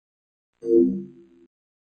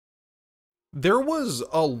There was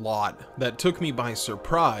a lot that took me by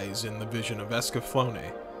surprise in the Vision of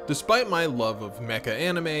Escaflowne. Despite my love of mecha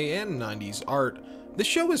anime and 90s art, the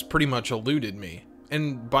show has pretty much eluded me.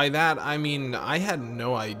 And by that, I mean I had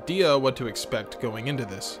no idea what to expect going into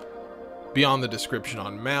this. Beyond the description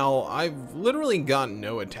on Mal, I've literally got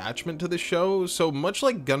no attachment to the show, so much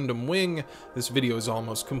like Gundam Wing, this video is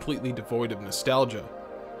almost completely devoid of nostalgia.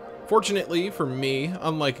 Fortunately for me,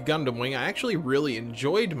 unlike Gundam Wing, I actually really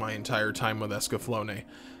enjoyed my entire time with Escaflowne.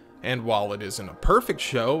 And while it isn't a perfect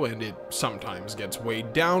show, and it sometimes gets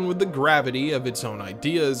weighed down with the gravity of its own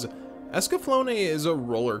ideas, Escaflowne is a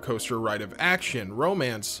roller coaster ride of action,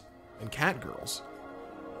 romance, and catgirls.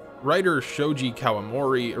 Writer Shoji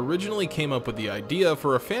Kawamori originally came up with the idea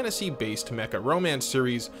for a fantasy-based mecha romance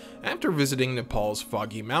series after visiting Nepal's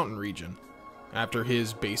Foggy Mountain region. After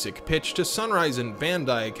his basic pitch to Sunrise and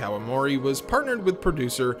Bandai, Kawamori was partnered with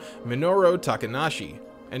producer Minoru Takanashi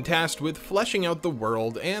and tasked with fleshing out the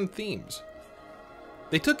world and themes.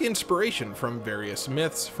 They took inspiration from various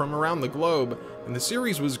myths from around the globe, and the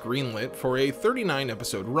series was greenlit for a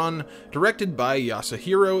 39-episode run directed by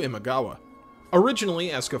Yasuhiro Imagawa.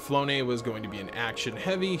 Originally, Escaflowne was going to be an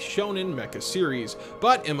action-heavy shonen mecha series,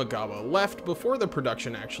 but Imagawa left before the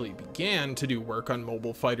production actually began to do work on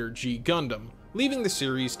Mobile Fighter G Gundam, leaving the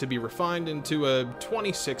series to be refined into a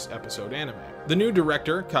 26-episode anime. The new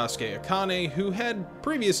director, Kasuke Akane, who had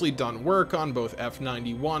previously done work on both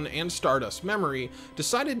F91 and Stardust Memory,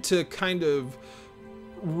 decided to kind of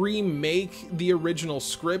remake the original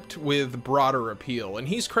script with broader appeal, and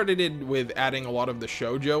he's credited with adding a lot of the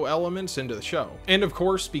shoujo elements into the show. And of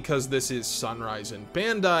course, because this is Sunrise and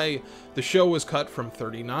Bandai, the show was cut from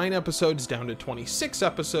 39 episodes down to 26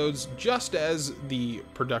 episodes just as the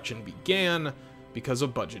production began because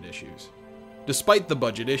of budget issues. Despite the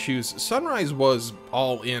budget issues, Sunrise was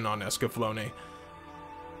all in on Escaflowne.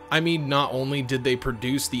 I mean, not only did they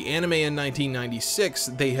produce the anime in 1996,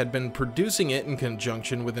 they had been producing it in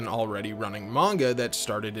conjunction with an already running manga that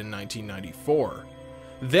started in 1994.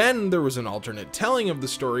 Then there was an alternate telling of the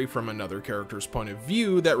story from another character's point of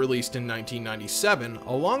view that released in 1997,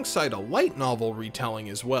 alongside a light novel retelling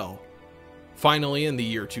as well. Finally, in the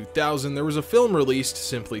year 2000, there was a film released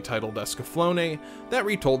simply titled Escaflowne that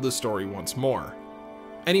retold the story once more.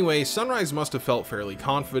 Anyway, Sunrise must have felt fairly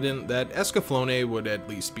confident that Escaflowne would at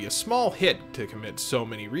least be a small hit to commit so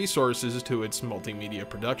many resources to its multimedia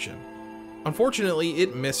production. Unfortunately,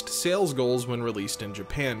 it missed sales goals when released in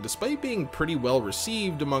Japan, despite being pretty well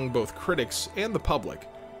received among both critics and the public.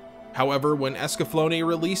 However, when Escaflowne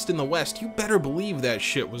released in the West, you better believe that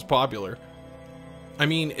shit was popular. I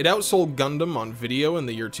mean, it outsold Gundam on video in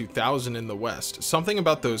the year 2000 in the West. Something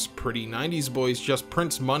about those pretty 90s boys just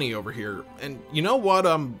prints money over here, and you know what,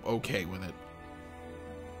 I'm okay with it.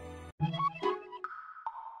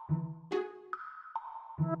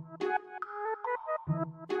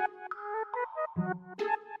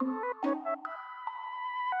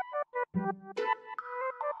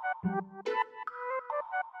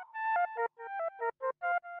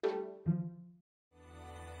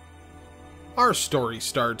 Our story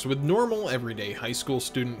starts with normal, everyday high school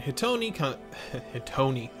student Hitoni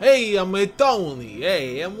Hey, I'm Hitoni!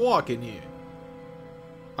 Hey, I'm walking here!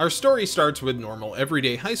 Our story starts with normal,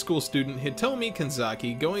 everyday high school student Hitomi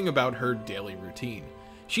Kanzaki going about her daily routine.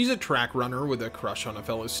 She's a track runner with a crush on a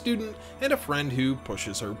fellow student and a friend who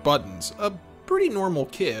pushes her buttons. A pretty normal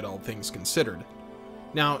kid, all things considered.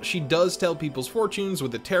 Now, she does tell people's fortunes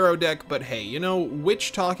with a tarot deck, but hey, you know,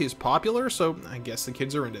 witch talk is popular, so I guess the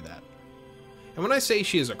kids are into that. And when I say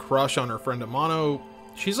she has a crush on her friend Amano,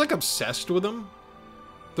 she's like obsessed with him.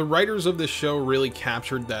 The writers of this show really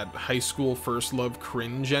captured that high school first love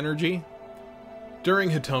cringe energy. During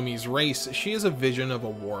Hitomi's race, she has a vision of a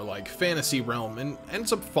warlike fantasy realm and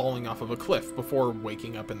ends up falling off of a cliff before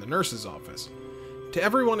waking up in the nurse's office. To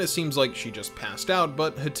everyone it seems like she just passed out,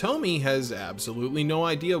 but Hitomi has absolutely no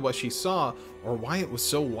idea what she saw or why it was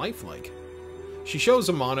so lifelike. She shows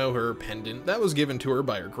Amano her pendant that was given to her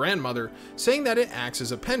by her grandmother, saying that it acts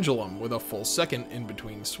as a pendulum with a full second in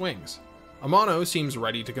between swings. Amano seems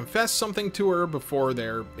ready to confess something to her before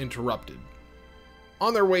they're interrupted.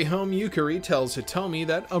 On their way home, Yukari tells Hitomi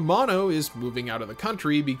that Amano is moving out of the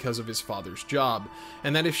country because of his father's job,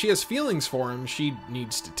 and that if she has feelings for him, she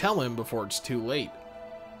needs to tell him before it's too late.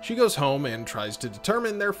 She goes home and tries to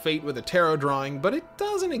determine their fate with a tarot drawing, but it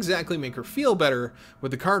doesn't exactly make her feel better, with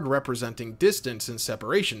the card representing distance and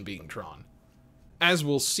separation being drawn. As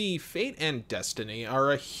we'll see, fate and destiny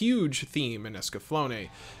are a huge theme in Escaflowne,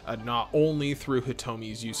 not only through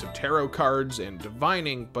Hitomi's use of tarot cards and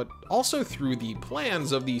divining, but also through the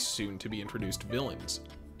plans of the soon-to-be-introduced villains.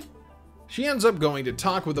 She ends up going to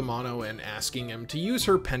talk with Amano and asking him to use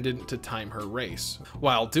her pendant to time her race.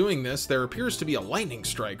 While doing this, there appears to be a lightning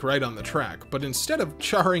strike right on the track, but instead of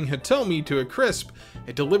charring Hitomi to a crisp,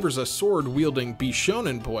 it delivers a sword-wielding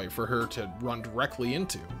Bishonen boy for her to run directly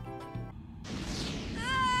into.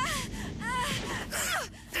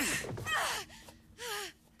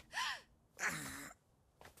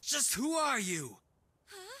 Just who are you?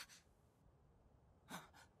 Huh?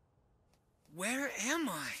 Where am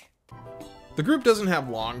I? The group doesn't have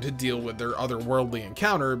long to deal with their otherworldly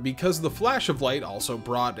encounter because the flash of light also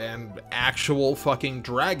brought an actual fucking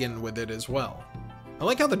dragon with it as well. I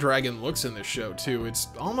like how the dragon looks in this show too. It's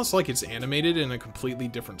almost like it's animated in a completely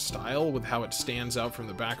different style with how it stands out from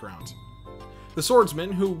the background. The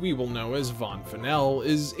swordsman, who we will know as Von Fennell,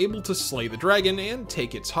 is able to slay the dragon and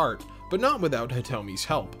take its heart, but not without Hitomi's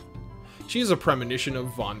help. She has a premonition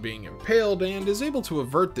of Von being impaled and is able to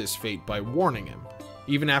avert this fate by warning him.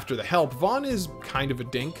 Even after the help, Von is kind of a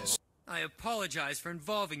dink. I apologize for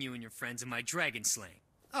involving you and your friends in my dragon slaying.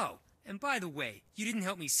 Oh, and by the way, you didn't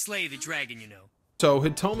help me slay the dragon, you know. So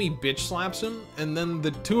Hitomi bitch slaps him, and then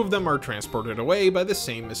the two of them are transported away by the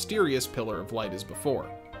same mysterious pillar of light as before.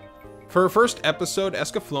 For her first episode,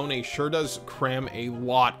 Escaflowne sure does cram a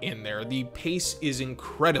lot in there. The pace is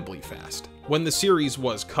incredibly fast. When the series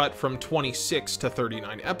was cut from 26 to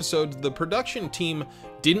 39 episodes, the production team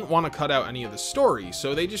didn't want to cut out any of the story,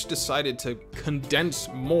 so they just decided to condense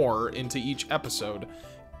more into each episode,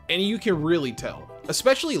 and you can really tell.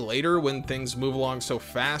 Especially later when things move along so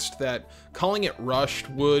fast that calling it rushed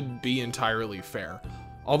would be entirely fair,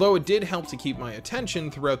 although it did help to keep my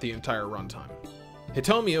attention throughout the entire runtime.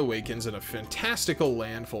 Hitomi awakens in a fantastical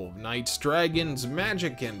land full of knights, dragons,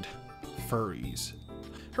 magic, and furries.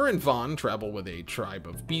 Her and Von travel with a tribe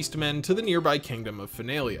of beastmen to the nearby kingdom of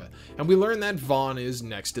Finalia, and we learn that Von is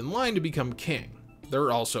next in line to become king. There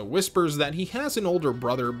are also whispers that he has an older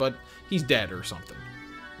brother, but he's dead or something.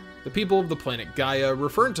 The people of the planet Gaia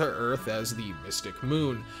refer to Earth as the Mystic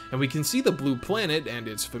Moon, and we can see the blue planet and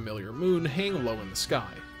its familiar moon hang low in the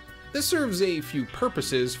sky. This serves a few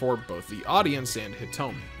purposes for both the audience and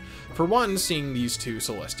Hitomi. For one, seeing these two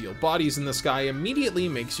celestial bodies in the sky immediately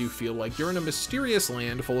makes you feel like you're in a mysterious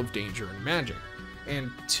land full of danger and magic. And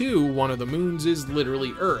two, one of the moons is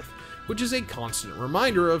literally Earth, which is a constant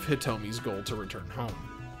reminder of Hitomi's goal to return home.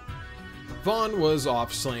 Von was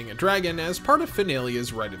off slaying a dragon as part of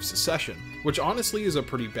Finalia's rite of secession, which honestly is a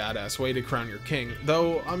pretty badass way to crown your king,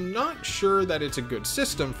 though I'm not sure that it's a good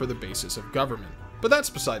system for the basis of government. But that's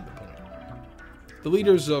beside the point. The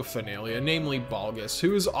leaders of Finalia, namely Balgus,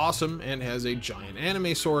 who is awesome and has a giant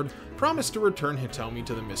anime sword, promise to return Hitomi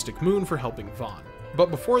to the Mystic Moon for helping Von.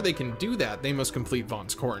 But before they can do that, they must complete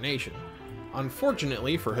Von's coronation.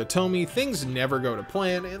 Unfortunately for Hitomi, things never go to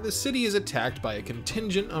plan, and the city is attacked by a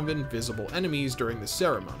contingent of invisible enemies during the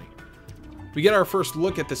ceremony. We get our first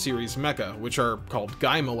look at the series Mecha, which are called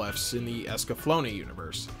Gaimalefs in the Escaflowne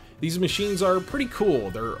universe. These machines are pretty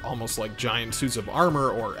cool. They're almost like giant suits of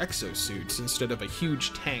armor or exosuits instead of a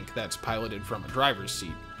huge tank that's piloted from a driver's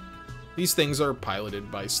seat. These things are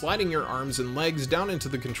piloted by sliding your arms and legs down into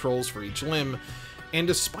the controls for each limb, and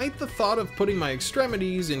despite the thought of putting my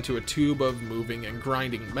extremities into a tube of moving and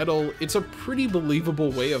grinding metal, it's a pretty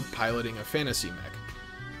believable way of piloting a fantasy mech.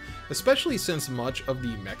 Especially since much of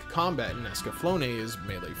the mech combat in Escaflowne is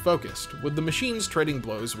melee focused, with the machines trading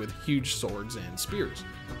blows with huge swords and spears.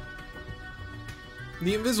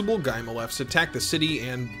 The invisible Gaimalefs attack the city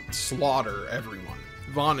and slaughter everyone.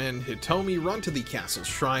 Von and Hitomi run to the castle's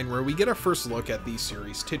shrine, where we get our first look at the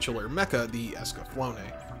series' titular mecha, the Escaflowne.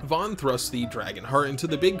 Von thrusts the dragon heart into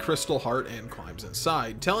the big crystal heart and climbs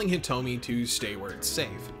inside, telling Hitomi to stay where it's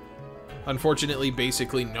safe. Unfortunately,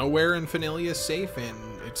 basically nowhere in Finalia is safe, and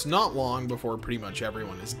it's not long before pretty much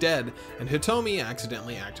everyone is dead, and Hitomi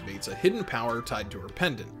accidentally activates a hidden power tied to her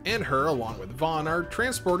pendant, and her, along with Von, are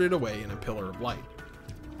transported away in a pillar of light.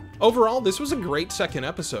 Overall, this was a great second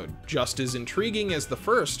episode, just as intriguing as the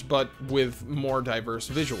first, but with more diverse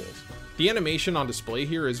visuals. The animation on display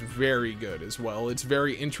here is very good as well. It's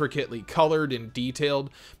very intricately colored and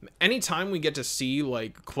detailed. Anytime we get to see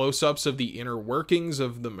like close-ups of the inner workings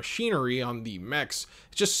of the machinery on the mechs,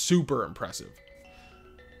 it's just super impressive.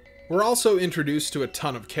 We're also introduced to a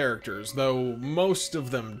ton of characters, though most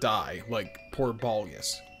of them die, like poor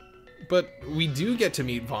Balgus. But we do get to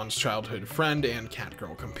meet Von's childhood friend and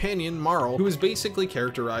catgirl companion, Marl, who is basically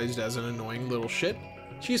characterized as an annoying little shit.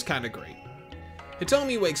 She's kinda great.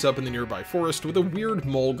 Hitomi wakes up in the nearby forest with a weird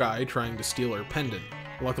mole guy trying to steal her pendant.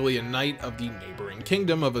 Luckily, a knight of the neighboring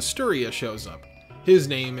kingdom of Asturia shows up. His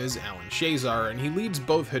name is Alan Shazar, and he leads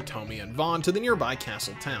both Hitomi and Vaughn to the nearby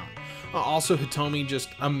castle town. Also, Hitomi just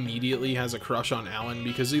immediately has a crush on Alan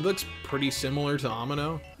because he looks pretty similar to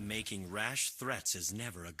Amino. Making rash threats is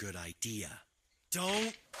never a good idea.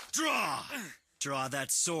 Don't draw! Draw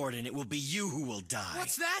that sword and it will be you who will die.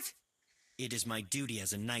 What's that? It is my duty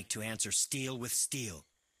as a knight to answer steel with steel.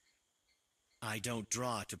 I don't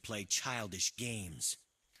draw to play childish games.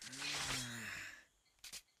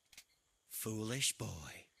 Foolish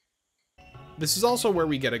boy. This is also where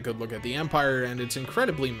we get a good look at the Empire and its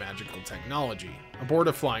incredibly magical technology. Aboard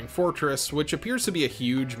a flying fortress, which appears to be a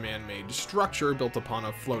huge man-made structure built upon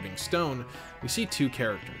a floating stone, we see two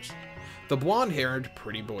characters. The blonde-haired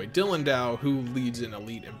pretty boy Dylan, who leads an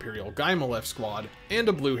elite Imperial Gaimalef squad, and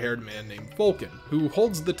a blue-haired man named Vulcan, who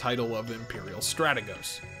holds the title of Imperial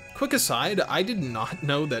Strategos. Quick aside, I did not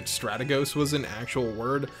know that Strategos was an actual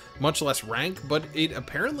word, much less rank, but it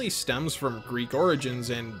apparently stems from Greek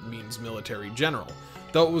origins and means military general,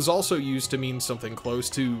 though it was also used to mean something close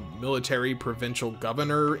to military provincial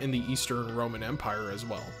governor in the Eastern Roman Empire as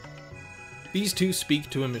well. These two speak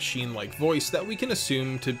to a machine-like voice that we can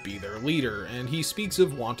assume to be their leader, and he speaks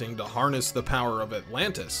of wanting to harness the power of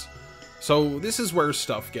Atlantis. So this is where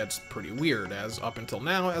stuff gets pretty weird, as up until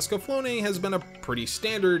now, Escaflowne has been a pretty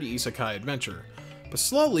standard isekai adventure, but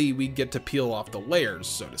slowly we get to peel off the layers,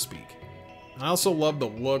 so to speak. I also love the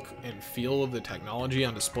look and feel of the technology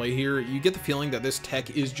on display here. You get the feeling that this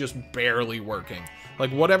tech is just barely working.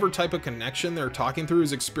 Like, whatever type of connection they're talking through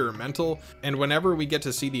is experimental, and whenever we get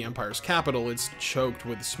to see the Empire's capital, it's choked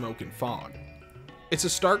with smoke and fog. It's a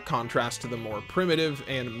stark contrast to the more primitive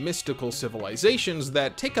and mystical civilizations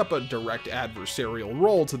that take up a direct adversarial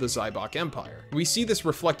role to the Zybok Empire. We see this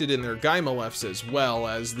reflected in their Gaimalefs as well,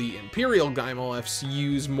 as the Imperial Gaimalefs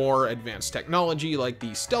use more advanced technology like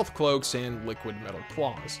the stealth cloaks and liquid metal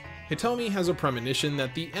claws. Hitomi has a premonition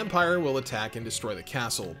that the Empire will attack and destroy the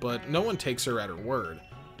castle, but no one takes her at her word.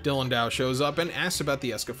 Dylan shows up and asks about the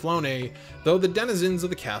Escaflowne, though the denizens of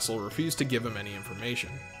the castle refuse to give him any information.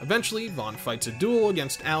 Eventually, Vaughn fights a duel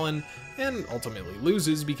against Alan, and ultimately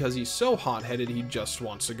loses because he's so hot-headed he just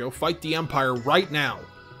wants to go fight the Empire right now.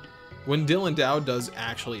 When Dylan does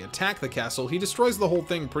actually attack the castle, he destroys the whole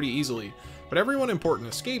thing pretty easily, but everyone important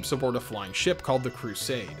escapes aboard a flying ship called the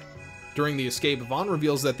Crusade. During the escape, Vaughn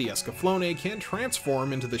reveals that the Escaflowne can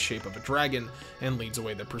transform into the shape of a dragon and leads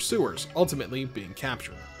away the pursuers, ultimately being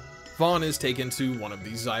captured. Vaughn is taken to one of the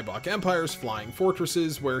Zybok Empire's flying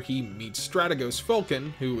fortresses where he meets Strategos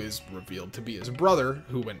Vulcan, who is revealed to be his brother,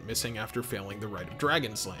 who went missing after failing the rite of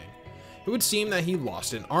dragon slaying. It would seem that he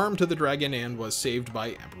lost an arm to the dragon and was saved by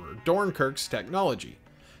Emperor Dornkirk's technology.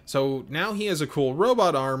 So now he has a cool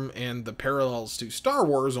robot arm, and the parallels to Star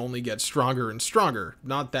Wars only get stronger and stronger.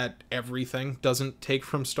 Not that everything doesn't take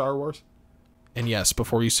from Star Wars. And yes,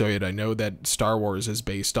 before you say it, I know that Star Wars is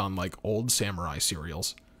based on like old samurai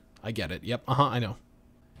serials. I get it. Yep, I know.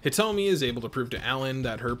 Hitomi is able to prove to Alan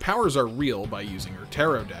that her powers are real by using her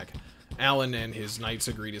tarot deck. Alan and his knights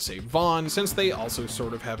agree to save Vaughn, since they also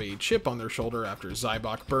sort of have a chip on their shoulder after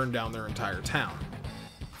Zybok burned down their entire town.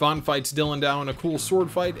 Vaughn fights Dylan in a cool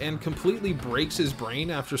sword fight and completely breaks his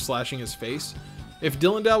brain after slashing his face. If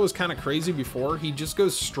Dylan was kind of crazy before, he just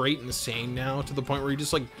goes straight insane now, to the point where he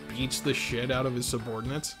just like beats the shit out of his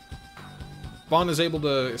subordinates. Vaughn is able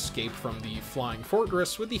to escape from the flying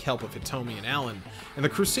fortress with the help of Hitomi and Alan, and the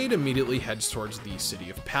Crusade immediately heads towards the city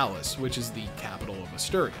of Pallas, which is the capital of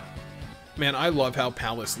Asturia. Man, I love how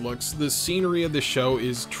Pallas looks. The scenery of the show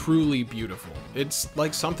is truly beautiful. It's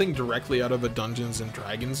like something directly out of a Dungeons &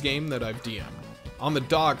 Dragons game that I've DM'd. On the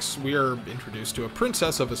docks, we are introduced to a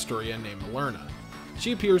princess of Asturia named Malerna.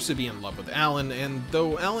 She appears to be in love with Alan, and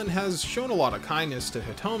though Alan has shown a lot of kindness to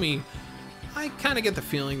Hitomi, I kind of get the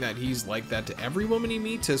feeling that he's like that to every woman he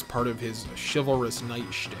meets as part of his chivalrous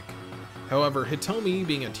knight shtick. However, Hitomi,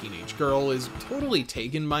 being a teenage girl, is totally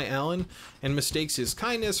taken by Alan and mistakes his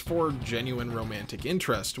kindness for genuine romantic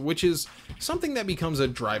interest, which is something that becomes a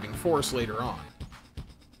driving force later on.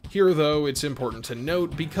 Here, though, it's important to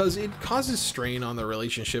note because it causes strain on the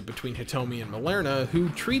relationship between Hitomi and Malerna, who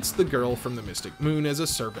treats the girl from the Mystic Moon as a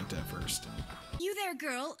servant at first. You there,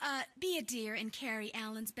 girl. Be a dear and carry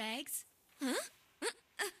Alan's bags. Huh?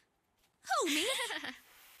 Who, me?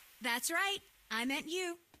 That's right. I meant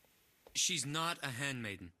you. She's not a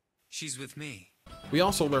handmaiden. She's with me. We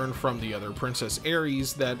also learn from the other Princess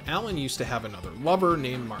Ares that Alan used to have another lover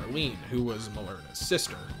named Marlene, who was Malerna's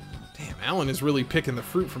sister. Damn, Alan is really picking the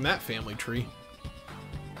fruit from that family tree.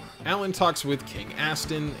 Alan talks with King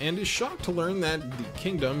Aston and is shocked to learn that the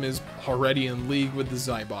kingdom is already in league with the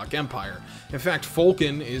Zybok Empire. In fact,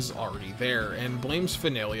 Fulkin is already there and blames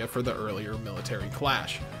Finalia for the earlier military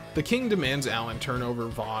clash. The king demands Alan turn over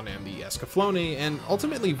Vaughn and the Escaflowne, and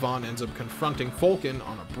ultimately Vaughn ends up confronting Fulkin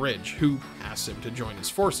on a bridge, who asks him to join his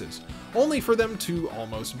forces, only for them to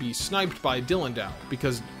almost be sniped by Dillendow,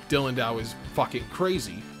 because Dillendow is fucking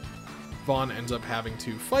crazy. Vaughn ends up having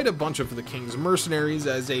to fight a bunch of the king's mercenaries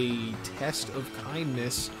as a test of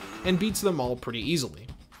kindness, and beats them all pretty easily.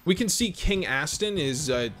 We can see King Aston is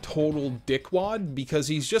a total dickwad because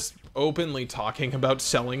he's just openly talking about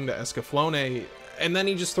selling the Escaflowne, and then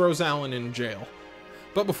he just throws Alan in jail.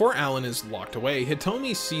 But before Alan is locked away,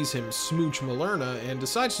 Hitomi sees him smooch Melerna and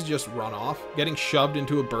decides to just run off, getting shoved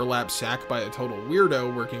into a burlap sack by a total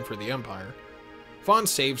weirdo working for the Empire. Vaughn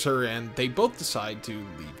saves her and they both decide to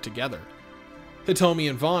leave together. Hitomi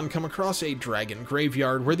and Vaughn come across a dragon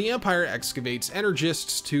graveyard where the Empire excavates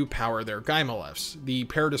energists to power their Gaimalefs. The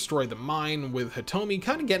pair destroy the mine, with Hitomi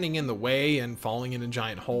kind of getting in the way and falling in a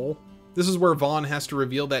giant hole. This is where Vaughn has to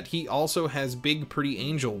reveal that he also has big pretty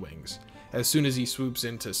angel wings, as soon as he swoops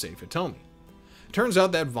in to save Hitomi. It turns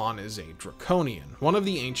out that Vaughn is a Draconian, one of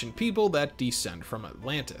the ancient people that descend from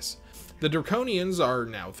Atlantis. The Draconians are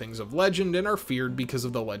now things of legend and are feared because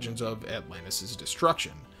of the legends of Atlantis'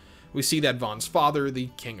 destruction. We see that Vaughn's father, the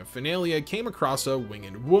King of Finalia, came across a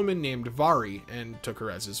winged woman named Vari and took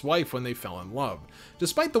her as his wife when they fell in love,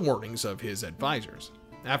 despite the warnings of his advisors.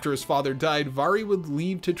 After his father died, Vari would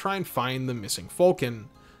leave to try and find the missing Fulkin,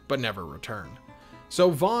 but never return.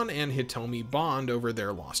 So Vaughn and Hitomi bond over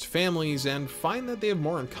their lost families and find that they have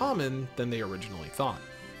more in common than they originally thought.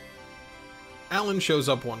 Alan shows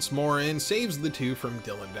up once more and saves the two from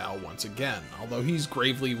Dillendow once again, although he's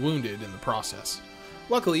gravely wounded in the process.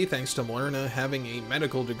 Luckily, thanks to Melerna having a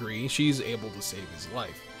medical degree, she's able to save his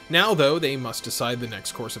life. Now, though, they must decide the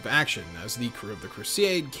next course of action, as the crew of the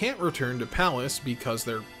Crusade can't return to Palace because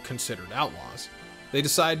they're considered outlaws. They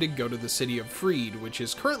decide to go to the city of Freed, which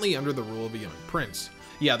is currently under the rule of a young prince.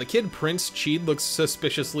 Yeah, the kid Prince Cheed looks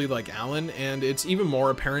suspiciously like Alan, and it's even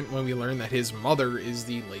more apparent when we learn that his mother is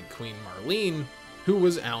the late Queen Marlene, who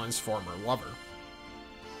was Alan's former lover.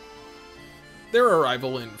 Their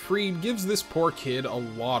arrival in Freed gives this poor kid a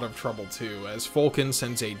lot of trouble too, as Fulkin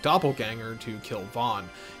sends a doppelganger to kill Vaughn,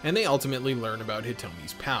 and they ultimately learn about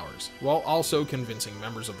Hitomi's powers, while also convincing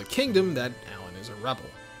members of the kingdom that Alan is a rebel.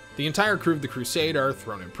 The entire crew of the Crusade are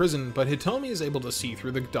thrown in prison, but Hitomi is able to see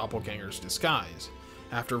through the doppelganger's disguise.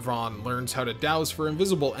 After Vaughn learns how to douse for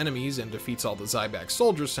invisible enemies and defeats all the Zybok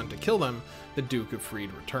soldiers sent to kill them, the Duke of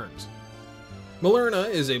Freed returns. Melerna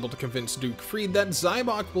is able to convince Duke Freed that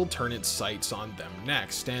Zybok will turn its sights on them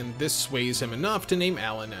next, and this sways him enough to name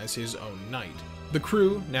Alan as his own knight. The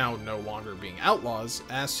crew, now no longer being outlaws,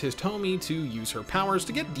 asks Hitomi to use her powers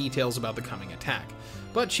to get details about the coming attack,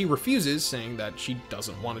 but she refuses, saying that she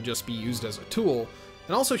doesn't want to just be used as a tool,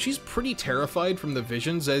 and also she's pretty terrified from the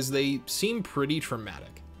visions as they seem pretty traumatic.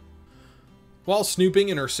 While snooping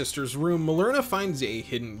in her sister's room, Melerna finds a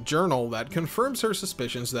hidden journal that confirms her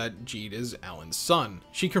suspicions that Jeed is Alan's son.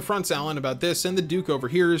 She confronts Alan about this, and the Duke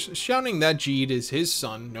overhears, shouting that Jeed is his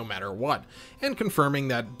son no matter what, and confirming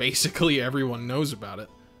that basically everyone knows about it.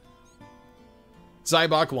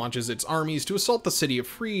 Zybok launches its armies to assault the city of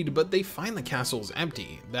Freed, but they find the castles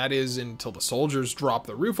empty. That is, until the soldiers drop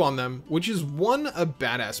the roof on them, which is 1, a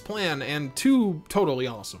badass plan, and 2, totally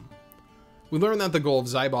awesome. We learn that the goal of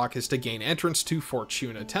Zybok is to gain entrance to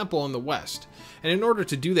Fortuna Temple in the west, and in order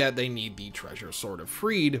to do that they need the Treasure Sword of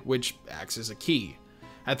Freed, which acts as a key.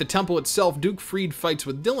 At the temple itself, Duke Freed fights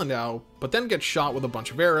with Dillendow, but then gets shot with a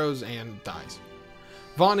bunch of arrows and dies.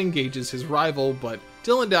 Vaughn engages his rival, but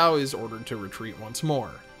Dillendow is ordered to retreat once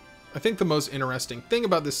more. I think the most interesting thing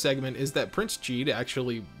about this segment is that Prince Jeed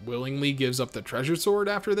actually willingly gives up the Treasure Sword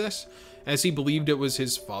after this, as he believed it was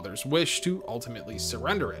his father's wish to ultimately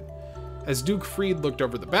surrender it. As Duke Freed looked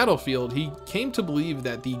over the battlefield, he came to believe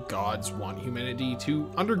that the gods want humanity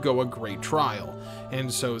to undergo a great trial,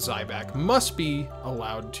 and so Zybok must be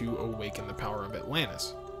allowed to awaken the power of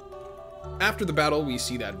Atlantis. After the battle, we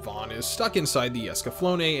see that Vaughn is stuck inside the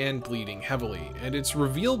Escaflowne and bleeding heavily, and it's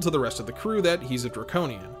revealed to the rest of the crew that he's a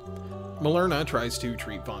Draconian. Melerna tries to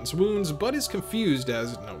treat Vaughn's wounds, but is confused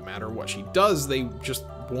as no matter what she does, they just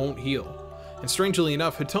won't heal. And strangely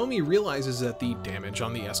enough, Hitomi realizes that the damage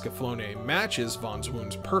on the Escaflowne matches Vaughn's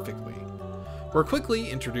wounds perfectly. We're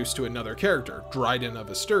quickly introduced to another character, Dryden of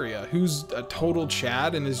Asturia, who's a total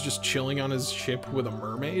Chad and is just chilling on his ship with a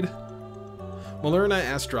mermaid. Melurna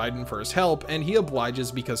asks Dryden for his help, and he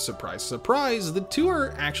obliges because, surprise, surprise, the two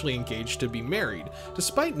are actually engaged to be married,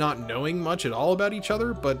 despite not knowing much at all about each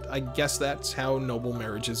other, but I guess that's how noble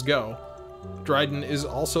marriages go. Dryden is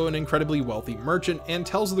also an incredibly wealthy merchant and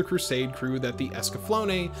tells the Crusade crew that the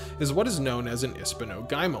Escaflowne is what is known as an Ispano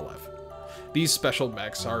Gaimalef. These special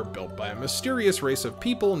mechs are built by a mysterious race of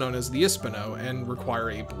people known as the Ispano and require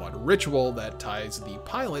a blood ritual that ties the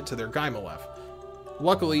pilot to their Gaimalef.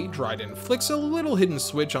 Luckily, Dryden flicks a little hidden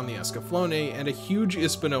switch on the Escaflowne and a huge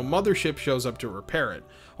Ispano mothership shows up to repair it,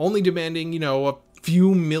 only demanding, a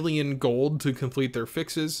few million gold to complete their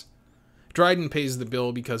fixes. Dryden pays the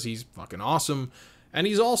bill because he's fucking awesome, and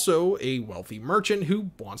he's also a wealthy merchant who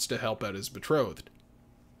wants to help out his betrothed.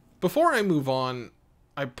 Before I move on,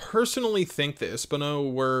 I personally think the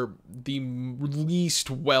Ispano were the least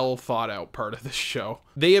well thought out part of this show.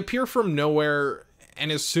 They appear from nowhere,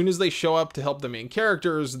 and as soon as they show up to help the main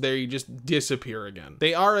characters, they just disappear again.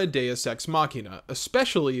 They are a deus ex machina,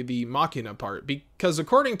 especially the machina part, because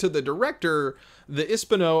according to the director, the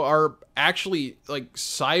Ispano are actually like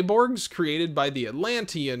cyborgs created by the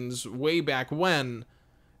Atlanteans way back when.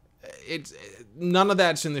 None of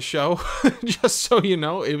that's in the show, just so you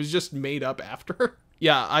know. It was just made up after.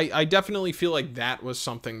 Yeah, I definitely feel like that was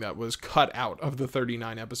something that was cut out of the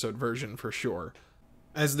 39 episode version for sure.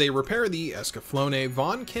 As they repair the Escaflowne,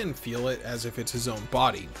 Vaughn can feel it as if it's his own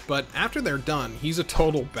body, but after they're done, he's a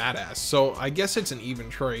total badass, so I guess it's an even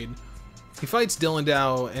trade. He fights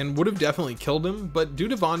Dillendow and would have definitely killed him, but due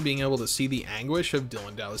to Vaughn being able to see the anguish of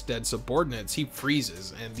Dillendow's dead subordinates, he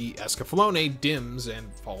freezes, and the Escaflowne dims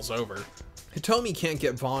and falls over. Hitomi can't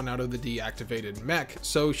get Vaughn out of the deactivated mech,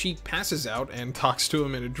 so she passes out and talks to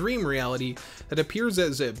him in a dream reality that appears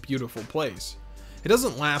as a beautiful place. It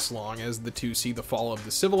doesn't last long as the two see the fall of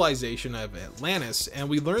the civilization of Atlantis, and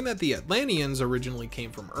we learn that the Atlanteans originally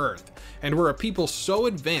came from Earth, and were a people so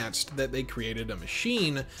advanced that they created a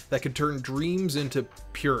machine that could turn dreams into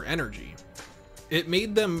pure energy. It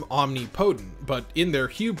made them omnipotent, but in their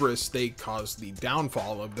hubris they caused the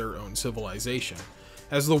downfall of their own civilization.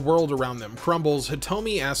 As the world around them crumbles,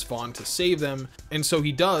 Hitomi asks Vaughn to save them, and so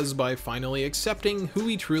he does by finally accepting who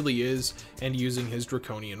he truly is and using his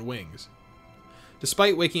draconian wings.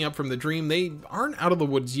 Despite waking up from the dream, they aren't out of the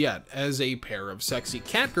woods yet, as a pair of sexy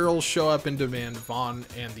cat girls show up and demand Vaughn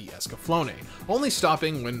and the Escaflowne, only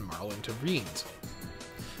stopping when Marl intervenes.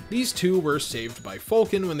 These two were saved by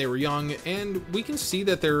Falcon when they were young, and we can see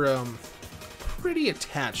that they're pretty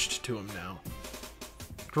attached to him now.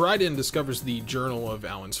 Dryden discovers the journal of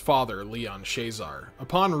Alan's father, Leon Shazar.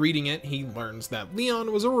 Upon reading it, he learns that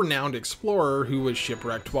Leon was a renowned explorer who was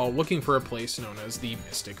shipwrecked while looking for a place known as the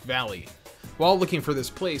Mystic Valley. While looking for this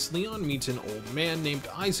place, Leon meets an old man named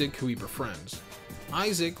Isaac who he befriends.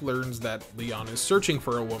 Isaac learns that Leon is searching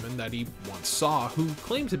for a woman that he once saw who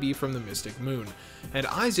claimed to be from the Mystic Moon, and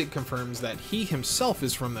Isaac confirms that he himself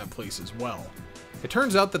is from that place as well. It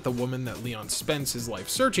turns out that the woman that Leon spends his life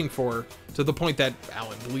searching for, to the point that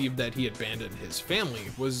Alan believed that he abandoned his family,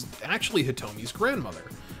 was actually Hitomi's grandmother,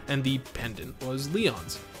 and the pendant was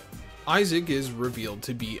Leon's. Isaac is revealed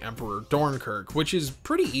to be Emperor Dornkirk, which is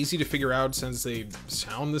pretty easy to figure out since they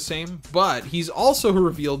sound the same, but he's also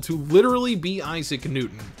revealed to literally be Isaac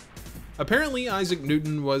Newton. Apparently, Isaac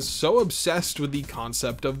Newton was so obsessed with the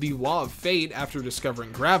concept of the law of fate after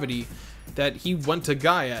discovering gravity that he went to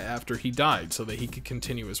Gaia after he died so that he could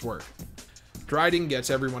continue his work. Dryden gets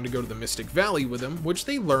everyone to go to the Mystic Valley with him, which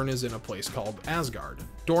they learn is in a place called Asgard.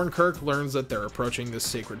 Dornkirk learns that they're approaching this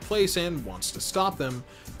sacred place and wants to stop them,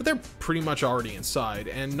 but they're pretty much already inside,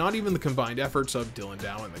 and not even the combined efforts of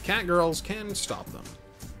Dillendow and the Catgirls can stop them.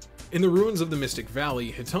 In the ruins of the Mystic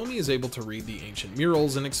Valley, Hitomi is able to read the ancient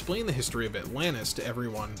murals and explain the history of Atlantis to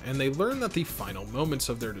everyone, and they learn that the final moments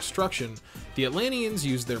of their destruction, the Atlanteans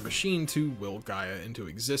used their machine to will Gaia into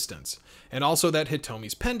existence, and also that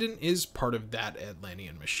Hitomi's pendant is part of that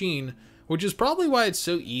Atlantean machine, which is probably why it's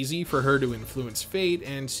so easy for her to influence fate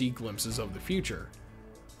and see glimpses of the future.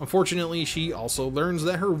 Unfortunately, she also learns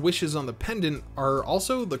that her wishes on the pendant are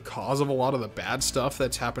also the cause of a lot of the bad stuff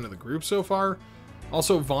that's happened to the group so far.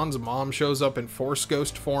 Also, Vaughn's mom shows up in Force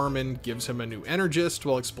Ghost form and gives him a new Energist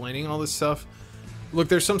while explaining all this stuff. Look,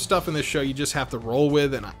 there's some stuff in this show you just have to roll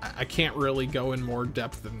with, and I can't really go in more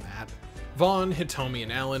depth than that. Vaughn, Hitomi,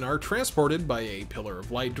 and Alan are transported by a pillar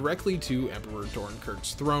of light directly to Emperor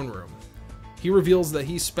Dornkirk's throne room. He reveals that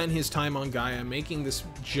he spent his time on Gaia making this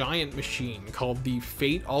giant machine called the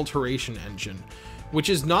Fate Alteration Engine, which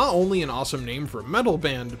is not only an awesome name for a metal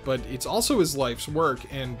band, but it's also his life's work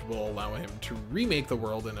and will allow him to remake the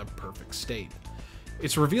world in a perfect state.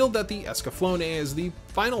 It's revealed that the Escaflowne is the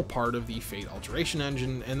final part of the Fate Alteration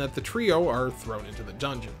Engine, and that the trio are thrown into the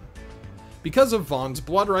dungeon. Because of Vaughn's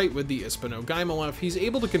blood right with the Ispano Gaimalef, he's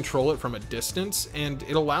able to control it from a distance, and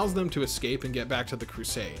it allows them to escape and get back to the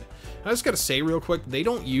Crusade. I just gotta say real quick, they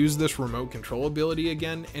don't use this remote control ability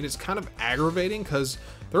again, and it's kind of aggravating because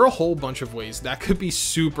there are a whole bunch of ways that could be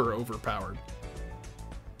super overpowered.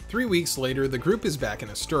 3 weeks later, the group is back in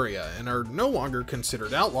Asturia, and are no longer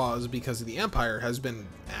considered outlaws because the Empire has been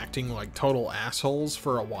acting like total assholes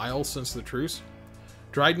for a while since the truce.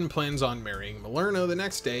 Dryden plans on marrying Malerna the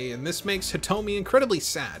next day, and this makes Hitomi incredibly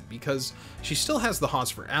sad because she still has the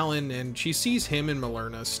hots for Alan, and she sees him and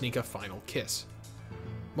Malerna sneak a final kiss.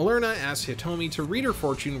 Malerna asks Hitomi to read her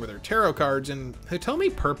fortune with her tarot cards, and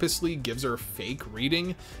Hitomi purposely gives her a fake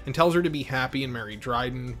reading and tells her to be happy and marry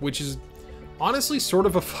Dryden, which is honestly sort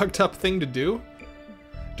of a fucked up thing to do.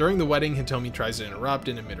 During the wedding, Hitomi tries to interrupt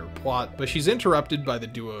and admit her plot, but she's interrupted by the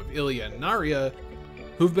duo of Ilya and Naria,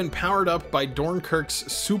 who've been powered up by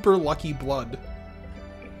Dornkirk's super lucky blood.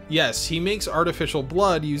 Yes, he makes artificial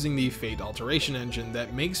blood using the Fate Alteration Engine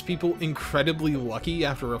that makes people incredibly lucky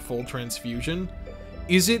after a full transfusion.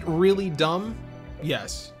 Is it really dumb?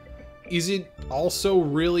 Yes. Is it also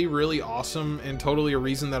really, really awesome and totally a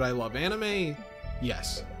reason that I love anime?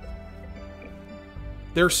 Yes.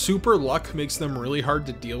 Their super luck makes them really hard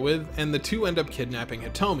to deal with, and the two end up kidnapping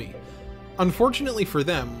Hitomi. Unfortunately for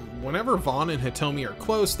them, whenever Vaughn and Hitomi are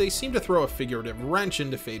close, they seem to throw a figurative wrench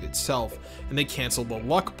into fate itself, and they cancel the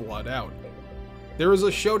luck blood out. There is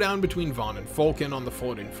a showdown between Vaughn and Falcon on the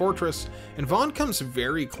floating fortress, and Vaughn comes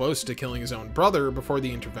very close to killing his own brother before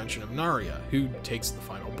the intervention of Naria, who takes the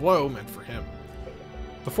final blow meant for him.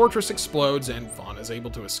 The fortress explodes, and Vaughn is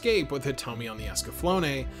able to escape with Hitomi on the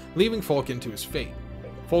Escaflowne, leaving Falcon to his fate.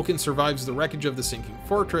 Falcon survives the wreckage of the sinking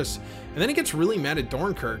fortress, and then he gets really mad at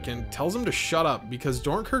Dornkirk and tells him to shut up because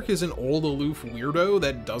Dornkirk is an old aloof weirdo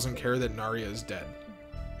that doesn't care that Naria is dead.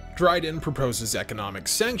 Dryden proposes economic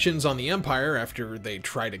sanctions on the Empire after they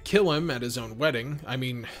try to kill him at his own wedding. I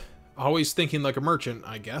mean, always thinking like a merchant,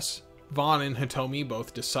 I guess. Vaughn and Hitomi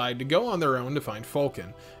both decide to go on their own to find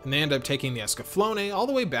Falcon, and they end up taking the Escaflowne all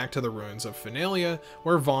the way back to the ruins of Finalia,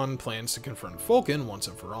 where Vaughn plans to confront Falcon once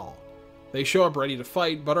and for all. They show up ready to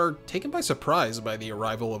fight, but are taken by surprise by the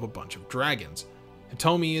arrival of a bunch of dragons.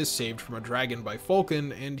 Hitomi is saved from a dragon by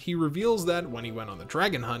Falcon, and he reveals that when he went on the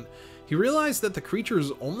dragon hunt, he realized that the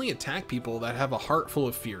creatures only attack people that have a heart full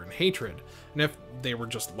of fear and hatred, and if they were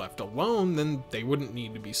just left alone, then they wouldn't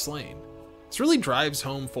need to be slain. This really drives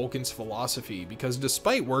home Falcon's philosophy, because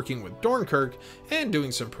despite working with Dornkirk and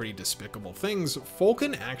doing some pretty despicable things,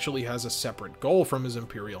 Falcon actually has a separate goal from his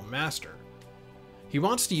Imperial master. He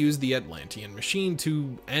wants to use the Atlantean machine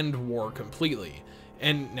to end war completely,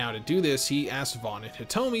 and now to do this, he asks Vaughn and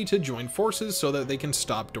Hitomi to join forces so that they can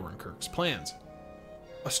stop Dornkirk's plans.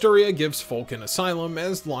 Asturia gives Falcon asylum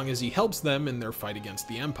as long as he helps them in their fight against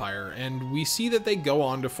the Empire, and we see that they go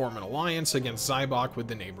on to form an alliance against Zybok with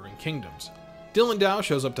the neighboring kingdoms. Dylan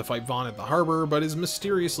shows up to fight Vaughn at the harbor, but is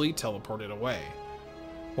mysteriously teleported away.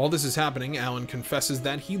 While this is happening, Alan confesses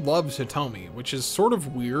that he loves Hitomi, which is sort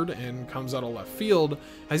of weird and comes out of left field,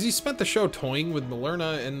 as he spent the show toying with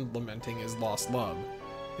Malerna and lamenting his lost love.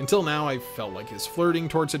 Until now, I felt like his flirting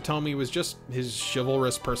towards Hitomi was just his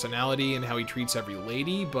chivalrous personality and how he treats every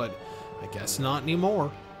lady, but I guess not anymore.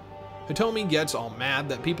 Hitomi gets all mad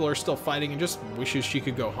that people are still fighting and just wishes she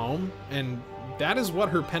could go home, and that is what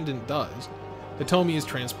her pendant does. Hitomi is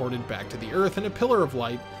transported back to the Earth in a pillar of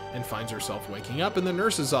light, and finds herself waking up in the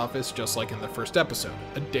nurse's office just like in the first episode,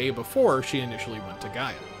 a day before she initially went to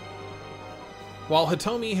Gaia. While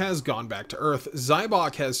Hitomi has gone back to Earth,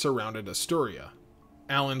 Zybok has surrounded Asturia.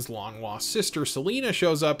 Alan's long-lost sister Selena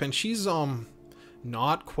shows up, and she's,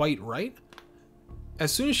 not quite right.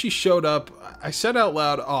 As soon as she showed up, I said out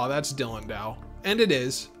loud, "Oh, that's Dylan Dow." And it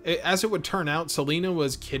is. As it would turn out, Selena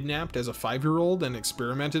was kidnapped as a 5-year-old and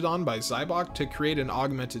experimented on by Zybok to create an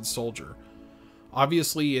augmented soldier.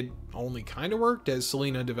 Obviously, it only kind of worked, as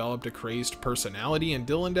Selena developed a crazed personality in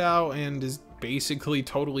Dylan and is basically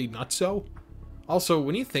totally nutso. Also,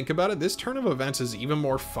 when you think about it, this turn of events is even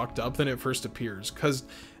more fucked up than it first appears, because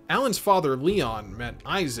Alan's father, Leon, met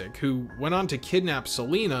Isaac, who went on to kidnap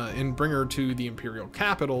Selena and bring her to the Imperial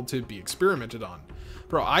capital to be experimented on.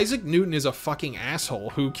 Bro, Isaac Newton is a fucking asshole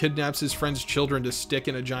who kidnaps his friend's children to stick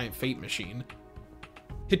in a giant fate machine.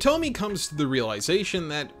 Hitomi comes to the realization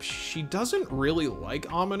that she doesn't really like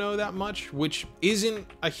Amino that much, which isn't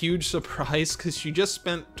a huge surprise because she just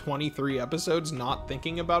spent 23 episodes not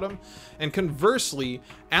thinking about him. And conversely,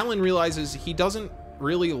 Alan realizes he doesn't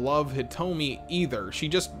really love Hitomi either. She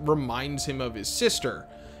just reminds him of his sister.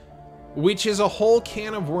 which is a whole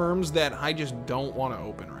can of worms that I just don't want to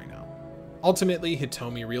open right now. Ultimately,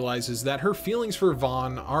 Hitomi realizes that her feelings for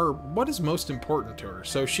Vaughn are what is most important to her,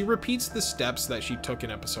 so she repeats the steps that she took in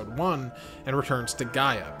episode 1 and returns to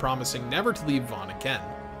Gaia, promising never to leave Vaughn again.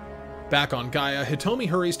 Back on Gaia, Hitomi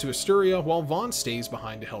hurries to Asturia while Vaughn stays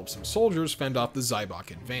behind to help some soldiers fend off the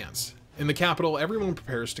Zybok advance. In the capital, everyone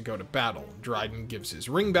prepares to go to battle. Dryden gives his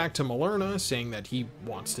ring back to Malerna, saying that he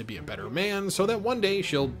wants to be a better man so that one day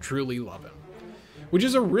she'll truly love him. Which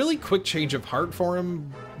is a really quick change of heart for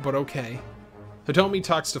him, but okay. Hitomi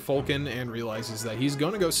talks to Fulkin and realizes that he's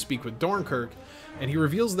going to go speak with Dornkirk, and he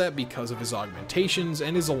reveals that because of his augmentations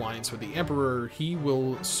and his alliance with the Emperor, he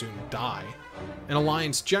will soon die. An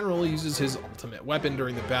Alliance general uses his ultimate weapon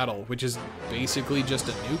during the battle, which is basically just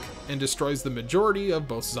a nuke, and destroys the majority of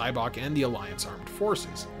both Zybok and the Alliance armed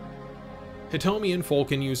forces. Hitomi and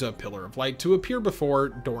Fulkin use a Pillar of Light to appear before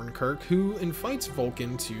Dornkirk, who invites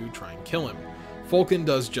Fulkin to try and kill him. Fulkin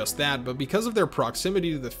does just that, but because of their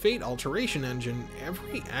proximity to the Fate Alteration Engine,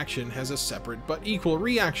 every action has a separate but equal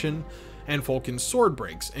reaction, and Fulkin's sword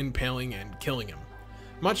breaks, impaling and killing him.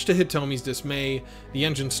 Much to Hitomi's dismay, the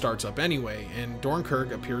engine starts up anyway, and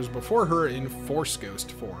Dornkirk appears before her in Force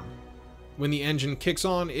Ghost form. When the engine kicks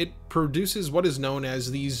on, it produces what is known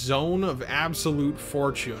as the Zone of Absolute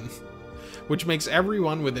Fortune, which makes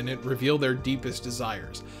everyone within it reveal their deepest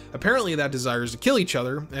desires. Apparently that desire is to kill each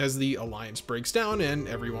other, as the Alliance breaks down and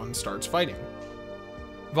everyone starts fighting.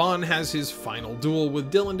 Vaughn has his final duel with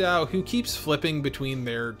Dillendow, who keeps flipping between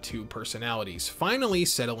their two personalities, finally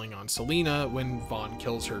settling on Selena when Vaughn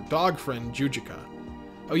kills her dog friend Jujica.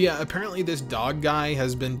 Oh yeah, apparently this dog guy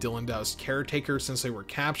has been Dillendow's caretaker since they were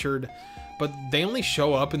captured, but they only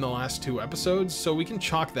show up in the last 2 episodes, so we can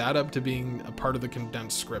chalk that up to being a part of the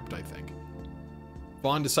condensed script, I think.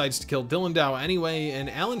 Vaughn decides to kill Dillendow anyway, and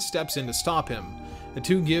Alan steps in to stop him. The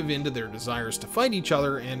two give in to their desires to fight each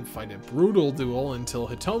other and fight a brutal duel until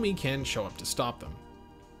Hitomi can show up to stop them.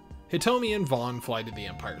 Hitomi and Vaughn fly to the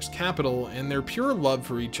Empire's capital, and their pure love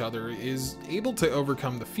for each other is able to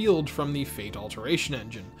overcome the field from the Fate Alteration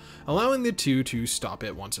Engine, allowing the two to stop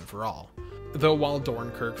it once and for all. Though while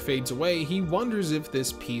Dornkirk fades away, he wonders if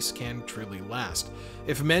this peace can truly last.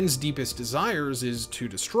 If men's deepest desires is to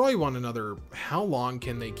destroy one another, how long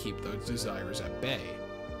can they keep those desires at bay?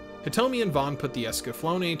 Hitomi and Vaughn put the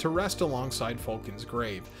Escaflowne to rest alongside Fulkin's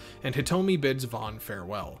grave, and Hitomi bids Vaughn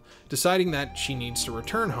farewell, deciding that she needs to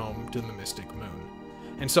return home to the Mystic Moon.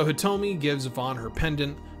 And so Hitomi gives Vaughn her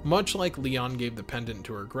pendant, much like Leon gave the pendant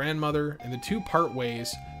to her grandmother, and the two part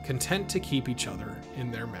ways, content to keep each other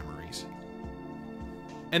in their memories.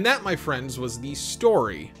 And that, my friends, was the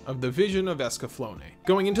story of the Vision of Escaflowne.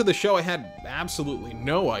 Going into the show, I had absolutely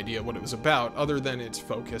no idea what it was about, other than its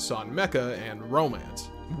focus on mecha and romance.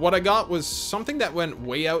 What I got was something that went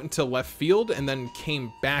way out into left field and then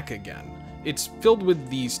came back again. It's filled with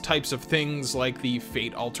these types of things like the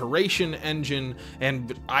Fate Alteration Engine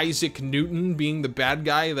and Isaac Newton being the bad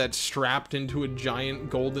guy that's strapped into a giant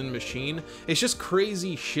golden machine. It's just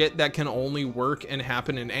crazy shit that can only work and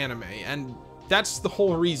happen in anime, and that's the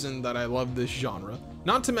whole reason that I love this genre.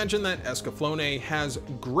 Not to mention that Escaflowne has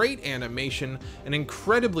great animation, an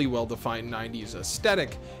incredibly well-defined 90s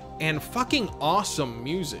aesthetic, and fucking awesome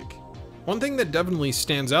music. One thing that definitely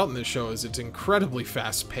stands out in this show is its incredibly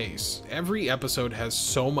fast pace. Every episode has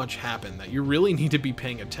so much happen that you really need to be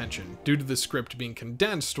paying attention, due to the script being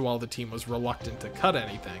condensed while the team was reluctant to cut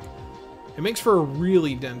anything. It makes for a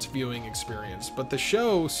really dense viewing experience, but the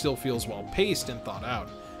show still feels well paced and thought out,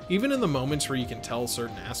 even in the moments where you can tell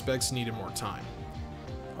certain aspects needed more time.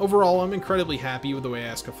 Overall, I'm incredibly happy with the way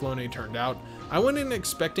Escaflowne turned out. I went in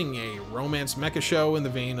expecting a romance mecha show in the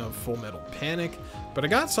vein of Full Metal Panic, but I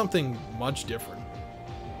got something much different.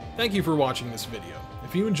 Thank you for watching this video.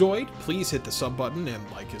 If you enjoyed, please hit the sub button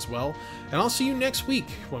and like as well, and I'll see you next week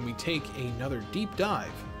when we take another deep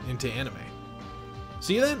dive into anime.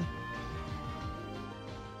 See you then!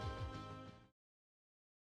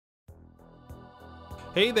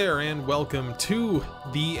 Hey there, and welcome to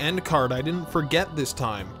the end card. I didn't forget this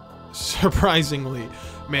time, surprisingly.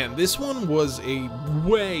 Man, this one was a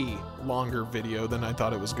way longer video than I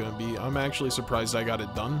thought it was going to be. I'm actually surprised I got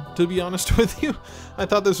it done, to be honest with you. I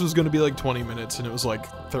thought this was going to be like 20 minutes, and it was like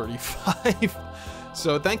 35.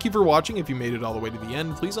 So thank you for watching. If you made it all the way to the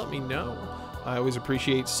end, please let me know. I always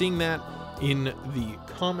appreciate seeing that in the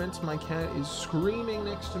comments. My cat is screaming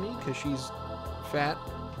next to me because she's fat,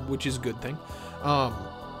 which is a good thing.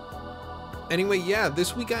 Anyway, yeah,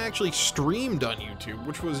 this week I actually streamed on YouTube,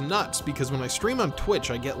 which was nuts, because when I stream on Twitch,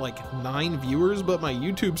 I get like 9 viewers, but my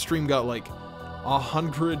YouTube stream got like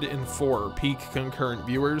 104 peak concurrent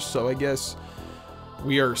viewers, so I guess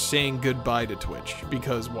we are saying goodbye to Twitch,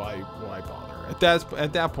 because why bother?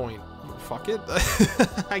 At that point, fuck it,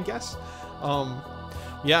 I guess.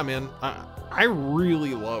 Yeah, man, I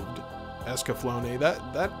really loved Escaflowne.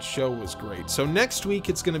 That show was great. So next week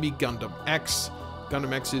it's gonna be Gundam X.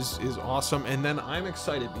 Gundam X is awesome, and then I'm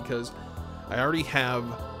excited because I already have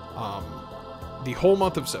the whole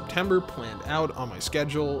month of September planned out on my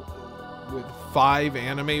schedule with 5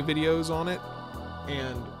 anime videos on it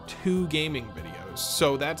and 2 gaming videos.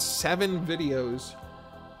 So that's 7 videos.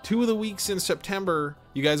 2 of the weeks in September,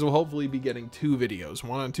 you guys will hopefully be getting 2 videos,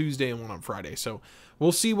 one on Tuesday and one on Friday. So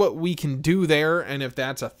we'll see what we can do there, and if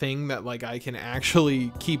that's a thing that like I can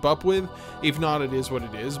actually keep up with. If not, it is what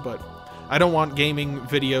it is, but I don't want gaming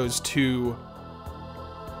videos to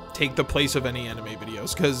take the place of any anime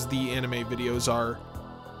videos, because the anime videos are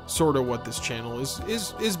sort of what this channel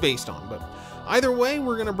is based on. But either way,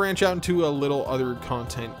 we're going to branch out into a little other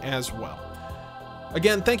content as well.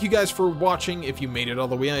 Again, thank you guys for watching. If you made it all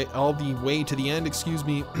the way to the end, excuse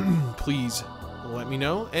me, please let me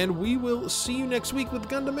know, and we will see you next week with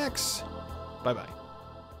Gundam X. Bye bye.